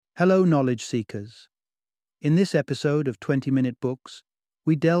Hello, knowledge seekers. In this episode of 20-Minute Books,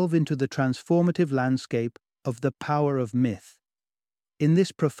 we delve into the transformative landscape of the power of myth. In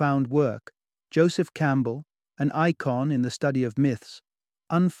this profound work, Joseph Campbell, an icon in the study of myths,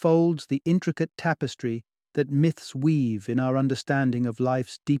 unfolds the intricate tapestry that myths weave in our understanding of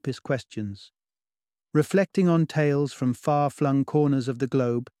life's deepest questions. Reflecting on tales from far-flung corners of the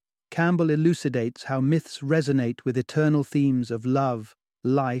globe, Campbell elucidates how myths resonate with eternal themes of love,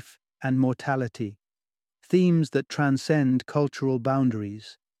 life, and mortality, themes that transcend cultural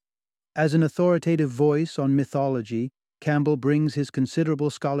boundaries. As an authoritative voice on mythology, Campbell brings his considerable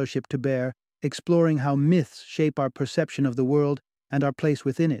scholarship to bear, exploring how myths shape our perception of the world and our place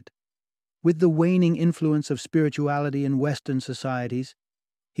within it. With the waning influence of spirituality in Western societies,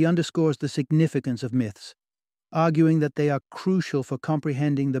 he underscores the significance of myths, arguing that they are crucial for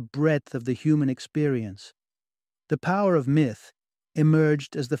comprehending the breadth of the human experience. The power of myth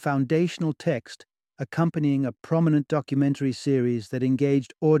emerged as the foundational text accompanying a prominent documentary series that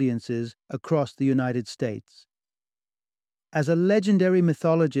engaged audiences across the United States. As a legendary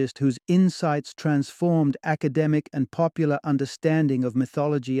mythologist whose insights transformed academic and popular understanding of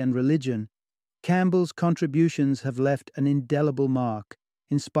mythology and religion, Campbell's contributions have left an indelible mark,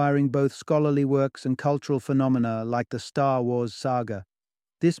 inspiring both scholarly works and cultural phenomena like the Star Wars saga.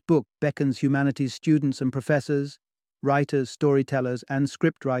 This book beckons humanities students and professors, writers, storytellers, and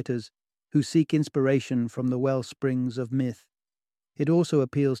scriptwriters who seek inspiration from the wellsprings of myth. It also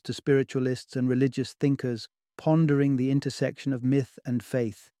appeals to spiritualists and religious thinkers pondering the intersection of myth and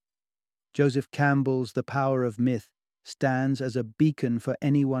faith. Joseph Campbell's The Power of Myth stands as a beacon for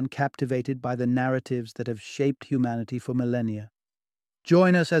anyone captivated by the narratives that have shaped humanity for millennia.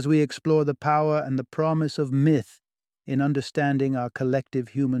 Join us as we explore the power and the promise of myth in understanding our collective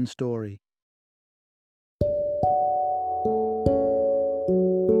human story.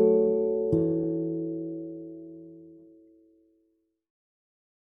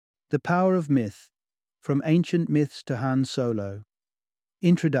 The Power of Myth, From Ancient Myths to Han Solo.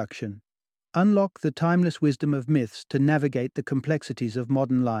 Introduction. Unlock the timeless wisdom of myths to navigate the complexities of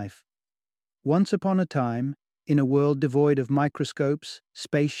modern life. Once upon a time, in a world devoid of microscopes,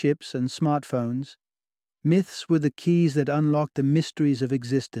 spaceships, and smartphones, myths were the keys that unlocked the mysteries of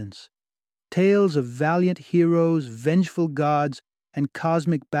existence. Tales of valiant heroes, vengeful gods, and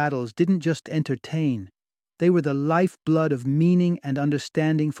cosmic battles didn't just entertain. They were the lifeblood of meaning and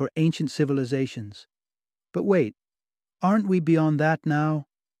understanding for ancient civilizations. But wait, aren't we beyond that now?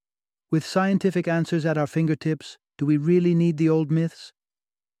 With scientific answers at our fingertips, do we really need the old myths?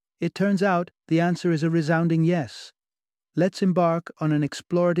 It turns out the answer is a resounding yes. Let's embark on an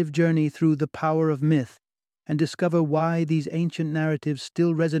explorative journey through the power of myth and discover why these ancient narratives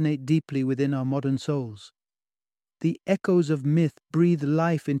still resonate deeply within our modern souls. The echoes of myth breathe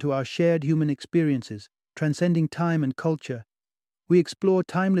life into our shared human experiences, transcending time and culture. We explore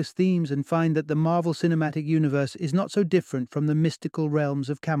timeless themes and find that the Marvel Cinematic Universe is not so different from the mystical realms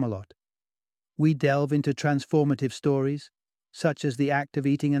of Camelot. We delve into transformative stories, such as the act of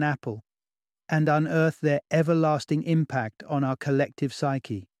eating an apple, and unearth their everlasting impact on our collective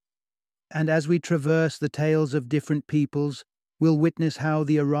psyche. And as we traverse the tales of different peoples, we'll witness how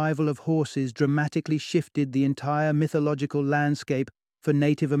the arrival of horses dramatically shifted the entire mythological landscape for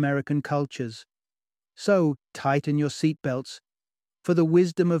Native American cultures. So, tighten your seatbelts, for the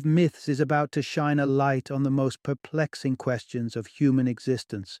wisdom of myths is about to shine a light on the most perplexing questions of human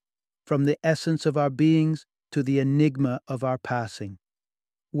existence, from the essence of our beings to the enigma of our passing.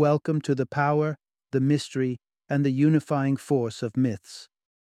 Welcome to the power, the mystery, and the unifying force of myths.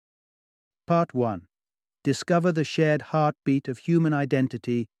 Part 1. Discover the shared heartbeat of human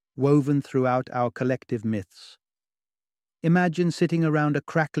identity woven throughout our collective myths. Imagine sitting around a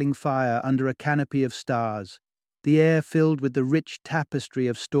crackling fire under a canopy of stars, the air filled with the rich tapestry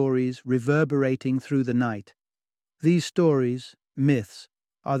of stories reverberating through the night. These stories, myths,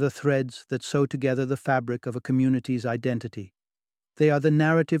 are the threads that sew together the fabric of a community's identity. They are the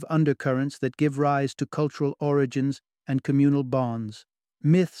narrative undercurrents that give rise to cultural origins and communal bonds.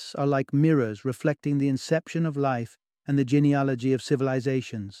 Myths are like mirrors reflecting the inception of life and the genealogy of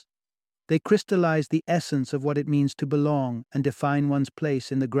civilizations. They crystallize the essence of what it means to belong and define one's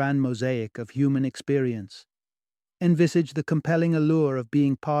place in the grand mosaic of human experience. Envisage the compelling allure of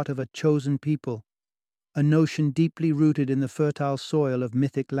being part of a chosen people, a notion deeply rooted in the fertile soil of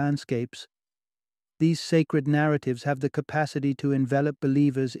mythic landscapes. These sacred narratives have the capacity to envelop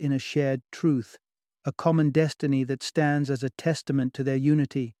believers in a shared truth, a common destiny that stands as a testament to their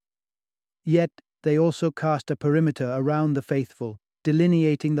unity. Yet, they also cast a perimeter around the faithful,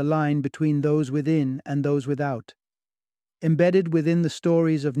 delineating the line between those within and those without. Embedded within the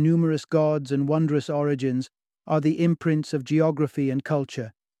stories of numerous gods and wondrous origins are the imprints of geography and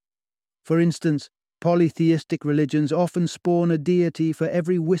culture. For instance, polytheistic religions often spawn a deity for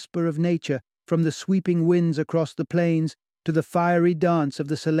every whisper of nature, from the sweeping winds across the plains to the fiery dance of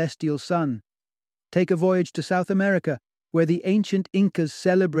the celestial sun. Take a voyage to South America, where the ancient Incas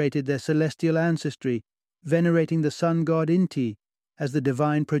celebrated their celestial ancestry, venerating the sun god Inti as the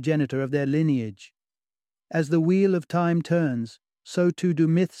divine progenitor of their lineage. As the wheel of time turns, so too do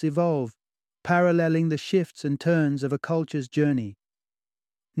myths evolve, paralleling the shifts and turns of a culture's journey.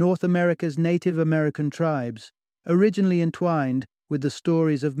 North America's Native American tribes, originally entwined with the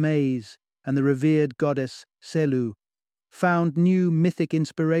stories of maize and the revered goddess Selu, found new mythic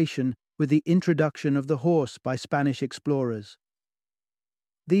inspiration with the introduction of the horse by Spanish explorers.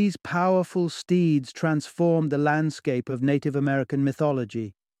 These powerful steeds transformed the landscape of Native American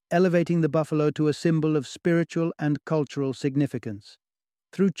mythology, elevating the buffalo to a symbol of spiritual and cultural significance.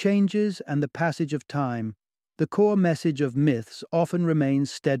 Through changes and the passage of time, the core message of myths often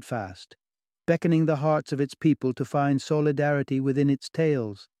remains steadfast, beckoning the hearts of its people to find solidarity within its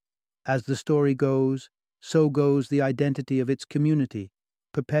tales. As the story goes, so goes the identity of its community,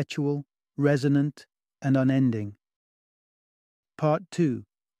 perpetual, resonant, and unending. Part 2.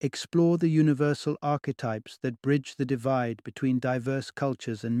 Explore the universal archetypes that bridge the divide between diverse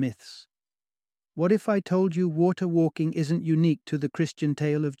cultures and myths. What if I told you water walking isn't unique to the Christian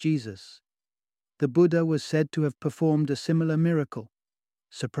tale of Jesus? The Buddha was said to have performed a similar miracle.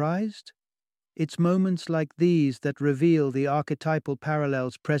 Surprised? It's moments like these that reveal the archetypal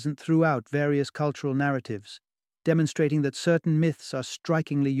parallels present throughout various cultural narratives, demonstrating that certain myths are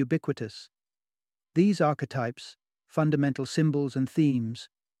strikingly ubiquitous. These archetypes, fundamental symbols and themes,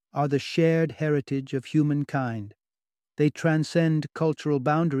 are the shared heritage of humankind. They transcend cultural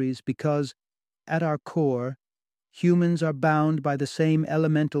boundaries because, at our core, humans are bound by the same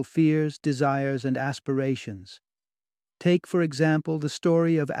elemental fears, desires, and aspirations. Take, for example, the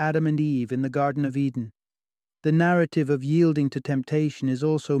story of Adam and Eve in the Garden of Eden. The narrative of yielding to temptation is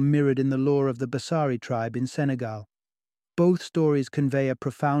also mirrored in the lore of the Basari tribe in Senegal. Both stories convey a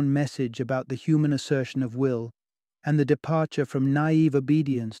profound message about the human assertion of will and the departure from naive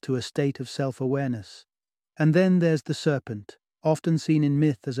obedience to a state of self-awareness. And then there's the serpent, often seen in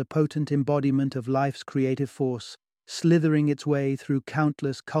myth as a potent embodiment of life's creative force, slithering its way through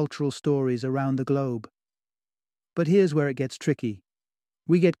countless cultural stories around the globe. But here's where it gets tricky.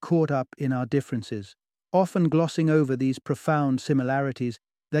 We get caught up in our differences, often glossing over these profound similarities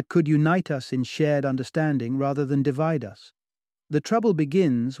that could unite us in shared understanding rather than divide us. The trouble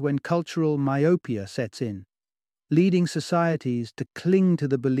begins when cultural myopia sets in, leading societies to cling to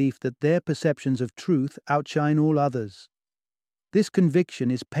the belief that their perceptions of truth outshine all others. This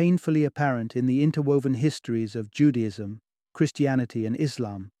conviction is painfully apparent in the interwoven histories of Judaism, Christianity, and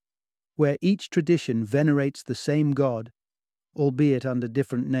Islam, where each tradition venerates the same God, albeit under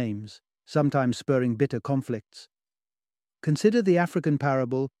different names, sometimes spurring bitter conflicts. Consider the African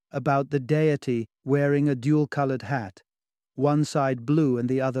parable about the deity wearing a dual-colored hat, one side blue and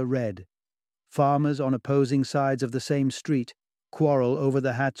the other red. Farmers on opposing sides of the same street quarrel over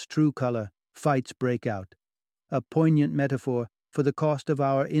the hat's true color, fights break out. A poignant metaphor for the cost of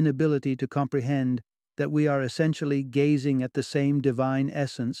our inability to comprehend that we are essentially gazing at the same divine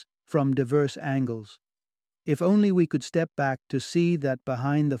essence from diverse angles. If only we could step back to see that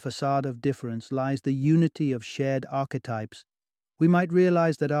behind the facade of difference lies the unity of shared archetypes, we might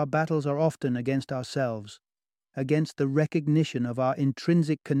realize that our battles are often against ourselves, against the recognition of our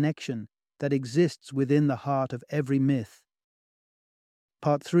intrinsic connection that exists within the heart of every myth.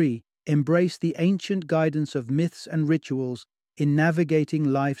 Part 3. Embrace the ancient guidance of myths and rituals in navigating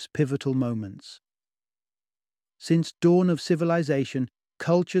life's pivotal moments. Since dawn of civilization,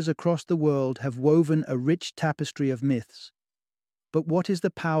 cultures across the world have woven a rich tapestry of myths. But what is the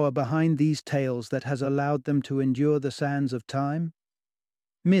power behind these tales that has allowed them to endure the sands of time?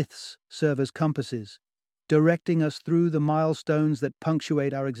 Myths serve as compasses, directing us through the milestones that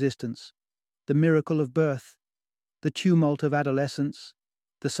punctuate our existence. The miracle of birth, the tumult of adolescence,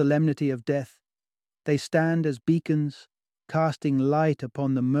 the solemnity of death. They stand as beacons, casting light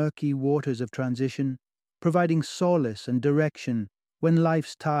upon the murky waters of transition, providing solace and direction when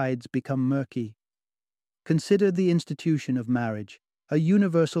life's tides become murky. Consider the institution of marriage, a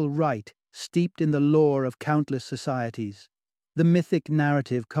universal rite steeped in the lore of countless societies. The mythic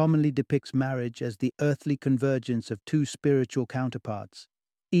narrative commonly depicts marriage as the earthly convergence of two spiritual counterparts,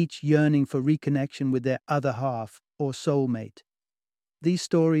 each yearning for reconnection with their other half or soulmate. These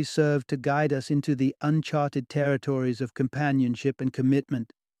stories serve to guide us into the uncharted territories of companionship and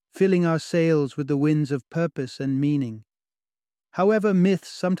commitment, filling our sails with the winds of purpose and meaning. However, myths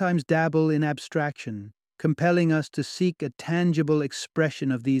sometimes dabble in abstraction, compelling us to seek a tangible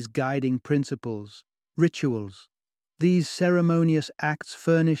expression of these guiding principles. Rituals. These ceremonious acts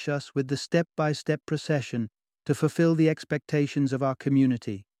furnish us with the step-by-step procession to fulfill the expectations of our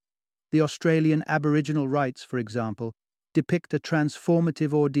community. The Australian Aboriginal rites, for example, depict a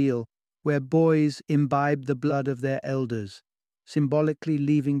transformative ordeal where boys imbibe the blood of their elders, symbolically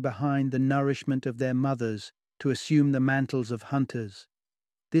leaving behind the nourishment of their mothers to assume the mantles of hunters.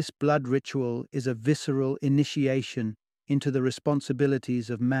 This blood ritual is a visceral initiation into the responsibilities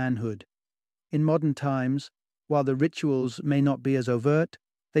of manhood. In modern times, while the rituals may not be as overt,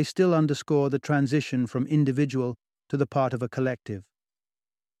 they still underscore the transition from individual to the part of a collective.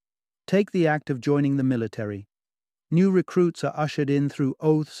 Take the act of joining the military. New recruits are ushered in through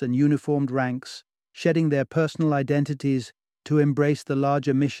oaths and uniformed ranks, shedding their personal identities to embrace the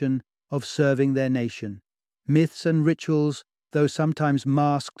larger mission of serving their nation. Myths and rituals, though sometimes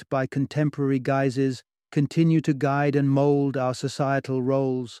masked by contemporary guises, continue to guide and mold our societal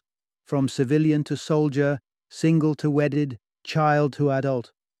roles, from civilian to soldier, single to wedded, child to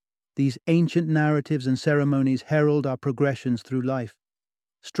adult. These ancient narratives and ceremonies herald our progressions through life,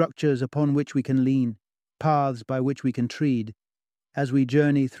 structures upon which we can lean, paths by which we can tread, as we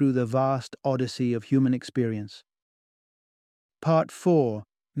journey through the vast odyssey of human experience. Part 4.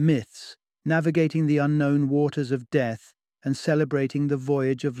 Myths, navigating the unknown waters of death and celebrating the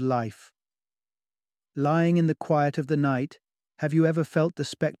voyage of life. Lying in the quiet of the night, have you ever felt the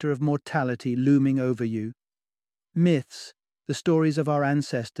spectre of mortality looming over you? Myths, the stories of our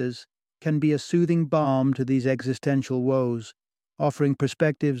ancestors, can be a soothing balm to these existential woes, offering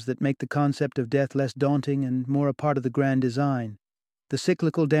perspectives that make the concept of death less daunting and more a part of the grand design. The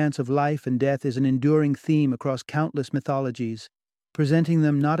cyclical dance of life and death is an enduring theme across countless mythologies, presenting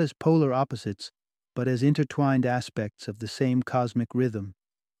them not as polar opposites, but as intertwined aspects of the same cosmic rhythm.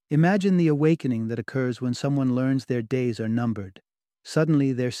 Imagine the awakening that occurs when someone learns their days are numbered.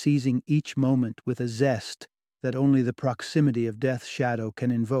 Suddenly they're seizing each moment with a zest that only the proximity of death's shadow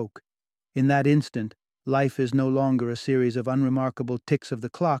can invoke. In that instant, life is no longer a series of unremarkable ticks of the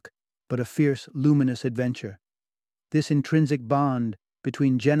clock, but a fierce, luminous adventure. This intrinsic bond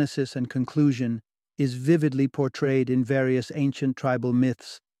between genesis and conclusion is vividly portrayed in various ancient tribal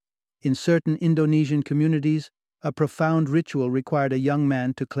myths. In certain Indonesian communities, a profound ritual required a young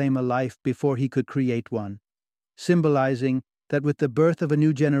man to claim a life before he could create one, symbolizing that with the birth of a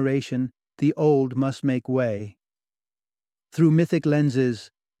new generation, the old must make way. Through mythic lenses,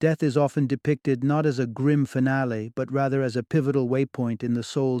 death is often depicted not as a grim finale, but rather as a pivotal waypoint in the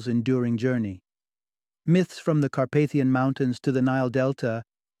soul's enduring journey. Myths from the Carpathian Mountains to the Nile Delta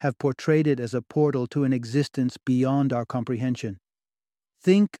have portrayed it as a portal to an existence beyond our comprehension.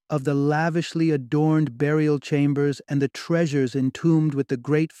 Think of the lavishly adorned burial chambers and the treasures entombed with the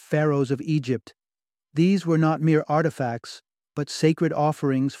great pharaohs of Egypt. These were not mere artifacts, but sacred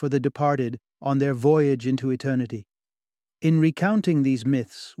offerings for the departed on their voyage into eternity. In recounting these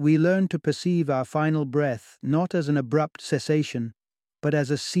myths, we learn to perceive our final breath not as an abrupt cessation, but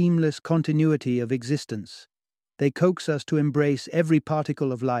as a seamless continuity of existence. They coax us to embrace every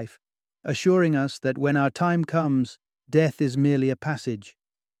particle of life, assuring us that when our time comes, death is merely a passage,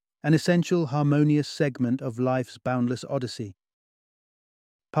 an essential harmonious segment of life's boundless odyssey.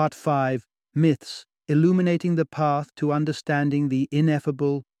 Part 5. Myths, illuminating the path to understanding the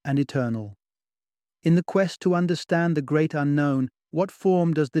ineffable and eternal. In the quest to understand the great unknown, what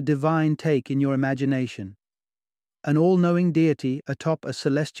form does the divine take in your imagination? An all-knowing deity atop a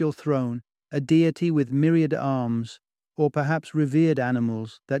celestial throne, a deity with myriad arms, or perhaps revered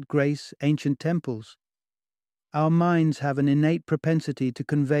animals that grace ancient temples? Our minds have an innate propensity to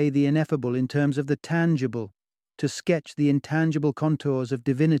convey the ineffable in terms of the tangible, to sketch the intangible contours of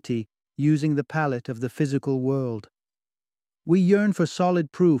divinity using the palette of the physical world. We yearn for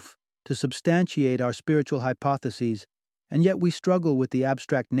solid proof to substantiate our spiritual hypotheses, and yet we struggle with the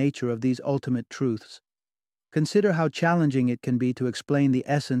abstract nature of these ultimate truths. Consider how challenging it can be to explain the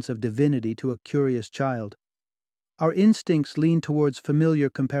essence of divinity to a curious child. Our instincts lean towards familiar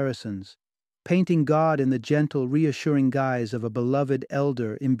comparisons, painting God in the gentle, reassuring guise of a beloved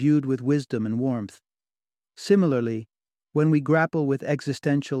elder imbued with wisdom and warmth. Similarly, when we grapple with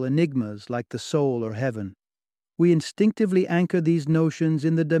existential enigmas like the soul or heaven, we instinctively anchor these notions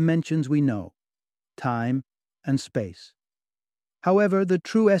in the dimensions we know, time and space. However, the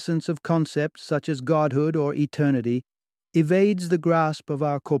true essence of concepts such as godhood or eternity evades the grasp of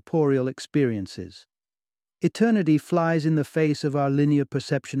our corporeal experiences. Eternity flies in the face of our linear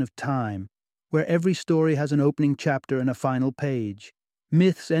perception of time, where every story has an opening chapter and a final page.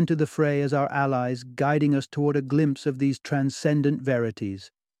 Myths enter the fray as our allies, guiding us toward a glimpse of these transcendent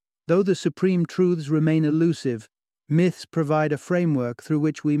verities. Though the supreme truths remain elusive, myths provide a framework through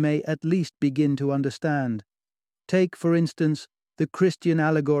which we may at least begin to understand. Take, for instance, the Christian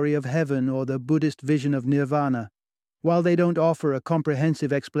allegory of heaven or the Buddhist vision of nirvana. While they don't offer a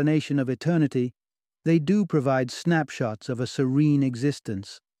comprehensive explanation of eternity, they do provide snapshots of a serene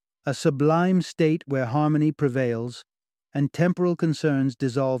existence, a sublime state where harmony prevails and temporal concerns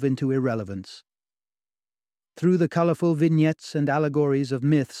dissolve into irrelevance. Through the colorful vignettes and allegories of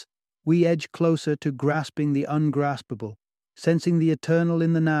myths, we edge closer to grasping the ungraspable, sensing the eternal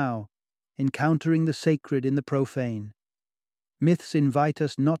in the now, encountering the sacred in the profane. Myths invite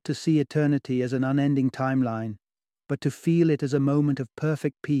us not to see eternity as an unending timeline, but to feel it as a moment of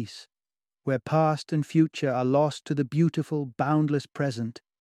perfect peace, where past and future are lost to the beautiful, boundless present.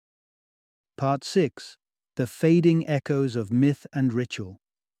 Part 6. The fading echoes of myth and ritual,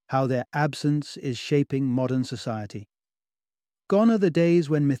 how their absence is shaping modern society. Gone are the days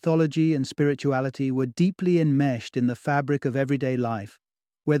when mythology and spirituality were deeply enmeshed in the fabric of everyday life,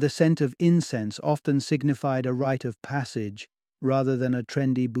 where the scent of incense often signified a rite of passage rather than a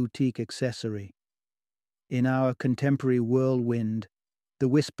trendy boutique accessory. In our contemporary whirlwind, the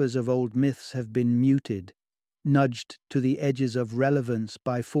whispers of old myths have been muted, nudged to the edges of relevance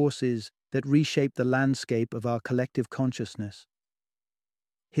by forces that reshape the landscape of our collective consciousness.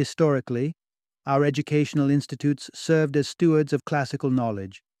 Historically, our educational institutes served as stewards of classical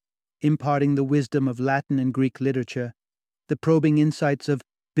knowledge, imparting the wisdom of Latin and Greek literature, the probing insights of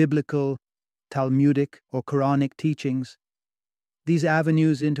biblical, Talmudic, or Quranic teachings. These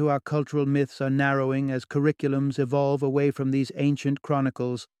avenues into our cultural myths are narrowing as curriculums evolve away from these ancient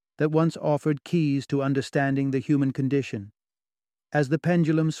chronicles that once offered keys to understanding the human condition. As the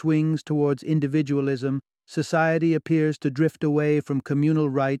pendulum swings towards individualism, society appears to drift away from communal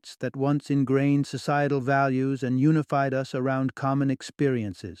rites that once ingrained societal values and unified us around common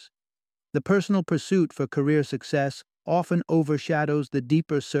experiences. The personal pursuit for career success often overshadows the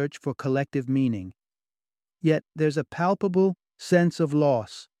deeper search for collective meaning. Yet there's a palpable sense of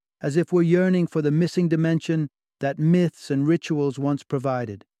loss, as if we're yearning for the missing dimension that myths and rituals once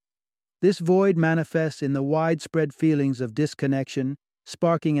provided. This void manifests in the widespread feelings of disconnection,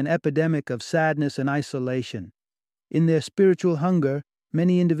 sparking an epidemic of sadness and isolation. In their spiritual hunger,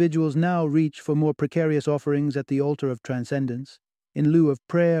 many individuals now reach for more precarious offerings at the altar of transcendence. In lieu of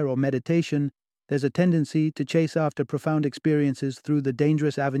prayer or meditation, there's a tendency to chase after profound experiences through the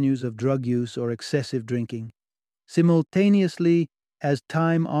dangerous avenues of drug use or excessive drinking. Simultaneously, as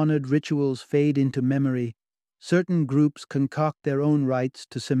time-honored rituals fade into memory, certain groups concoct their own rites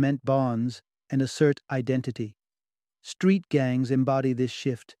to cement bonds and assert identity. Street gangs embody this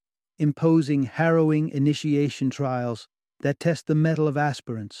shift, imposing harrowing initiation trials that test the mettle of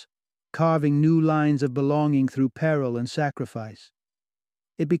aspirants, carving new lines of belonging through peril and sacrifice.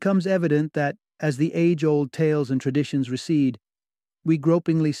 It becomes evident that, as the age-old tales and traditions recede, we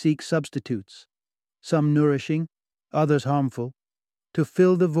gropingly seek substitutes, some nourishing, others harmful, to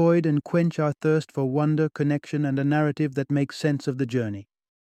fill the void and quench our thirst for wonder, connection, and a narrative that makes sense of the journey.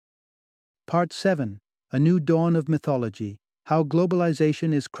 Part 7. A New Dawn of Mythology, How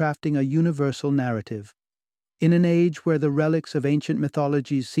Globalization is Crafting a Universal Narrative. In an age where the relics of ancient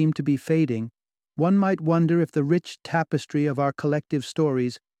mythologies seem to be fading, one might wonder if the rich tapestry of our collective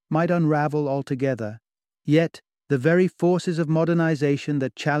stories might unravel altogether. Yet, the very forces of modernization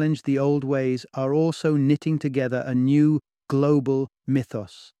that challenge the old ways are also knitting together a new, global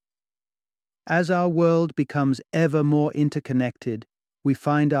mythos. As our world becomes ever more interconnected, we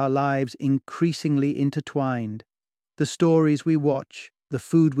find our lives increasingly intertwined. The stories we watch, the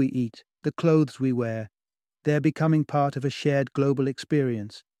food we eat, the clothes we wear, they're becoming part of a shared global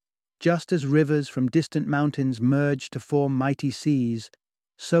experience. Just as rivers from distant mountains merge to form mighty seas,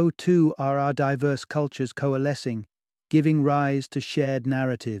 so too are our diverse cultures coalescing, giving rise to shared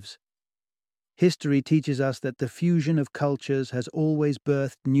narratives. History teaches us that the fusion of cultures has always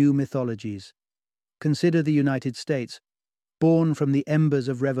birthed new mythologies. Consider the United States. Born from the embers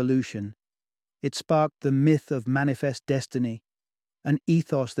of revolution, it sparked the myth of manifest destiny, an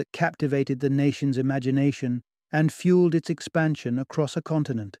ethos that captivated the nation's imagination and fueled its expansion across a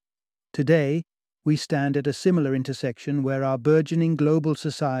continent. Today, we stand at a similar intersection where our burgeoning global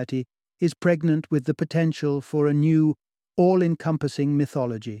society is pregnant with the potential for a new, all-encompassing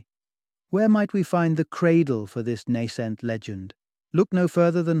mythology. Where might we find the cradle for this nascent legend? Look no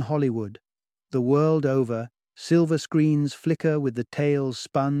further than Hollywood. The world over, silver screens flicker with the tales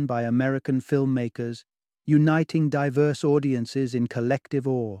spun by American filmmakers, uniting diverse audiences in collective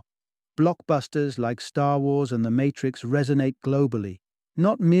awe. Blockbusters like Star Wars and The Matrix resonate globally,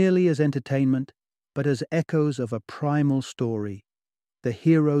 not merely as entertainment, but as echoes of a primal story, the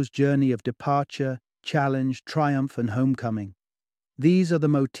hero's journey of departure, challenge, triumph, and homecoming. These are the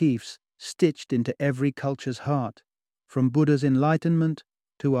motifs stitched into every culture's heart, from Buddha's enlightenment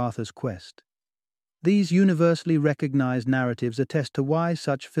to Arthur's quest. These universally recognized narratives attest to why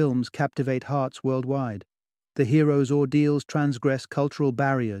such films captivate hearts worldwide. The hero's ordeals transgress cultural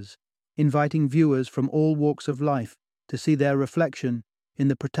barriers, inviting viewers from all walks of life to see their reflection in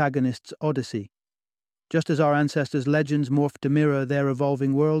the protagonist's odyssey. Just as our ancestors' legends morphed to mirror their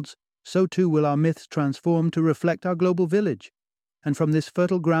evolving worlds, so too will our myths transform to reflect our global village. And from this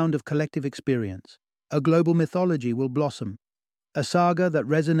fertile ground of collective experience, a global mythology will blossom, a saga that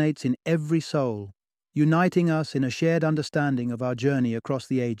resonates in every soul, uniting us in a shared understanding of our journey across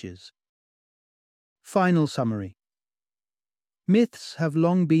the ages. Final summary. Myths have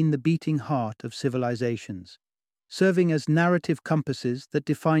long been the beating heart of civilizations, serving as narrative compasses that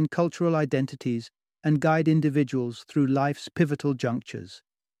define cultural identities and guide individuals through life's pivotal junctures.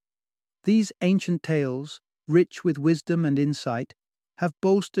 These ancient tales, rich with wisdom and insight, have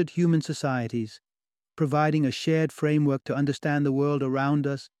bolstered human societies, providing a shared framework to understand the world around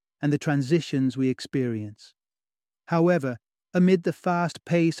us and the transitions we experience. However, amid the fast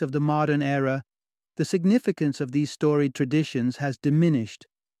pace of the modern era, the significance of these storied traditions has diminished,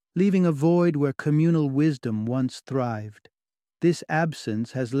 leaving a void where communal wisdom once thrived. This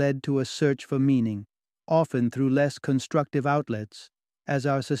absence has led to a search for meaning, often through less constructive outlets, as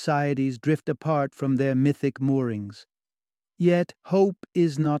our societies drift apart from their mythic moorings. Yet hope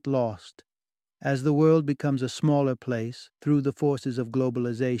is not lost. As the world becomes a smaller place through the forces of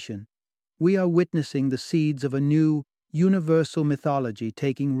globalization, we are witnessing the seeds of a new, universal mythology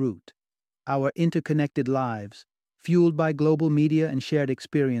taking root. Our interconnected lives, fueled by global media and shared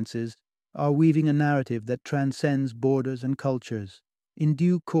experiences, are weaving a narrative that transcends borders and cultures. In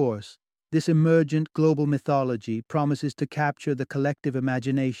due course, this emergent global mythology promises to capture the collective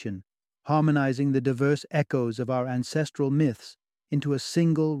imagination, harmonizing the diverse echoes of our ancestral myths into a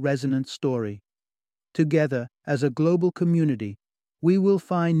single resonant story. Together, as a global community, we will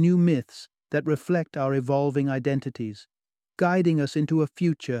find new myths that reflect our evolving identities, guiding us into a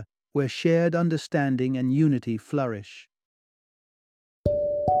future where shared understanding and unity flourish.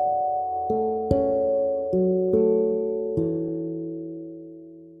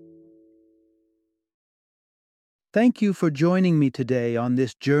 Thank you for joining me today on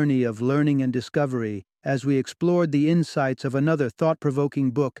this journey of learning and discovery as we explored the insights of another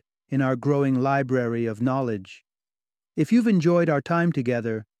thought-provoking book in our growing library of knowledge. If you've enjoyed our time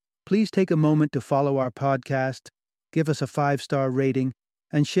together, please take a moment to follow our podcast, give us a 5-star rating,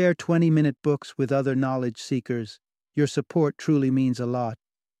 and share 20-minute books with other knowledge seekers. Your support truly means a lot.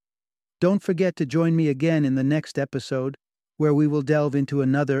 Don't forget to join me again in the next episode, where we will delve into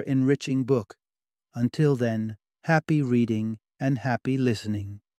another enriching book. Until then, happy reading and happy listening.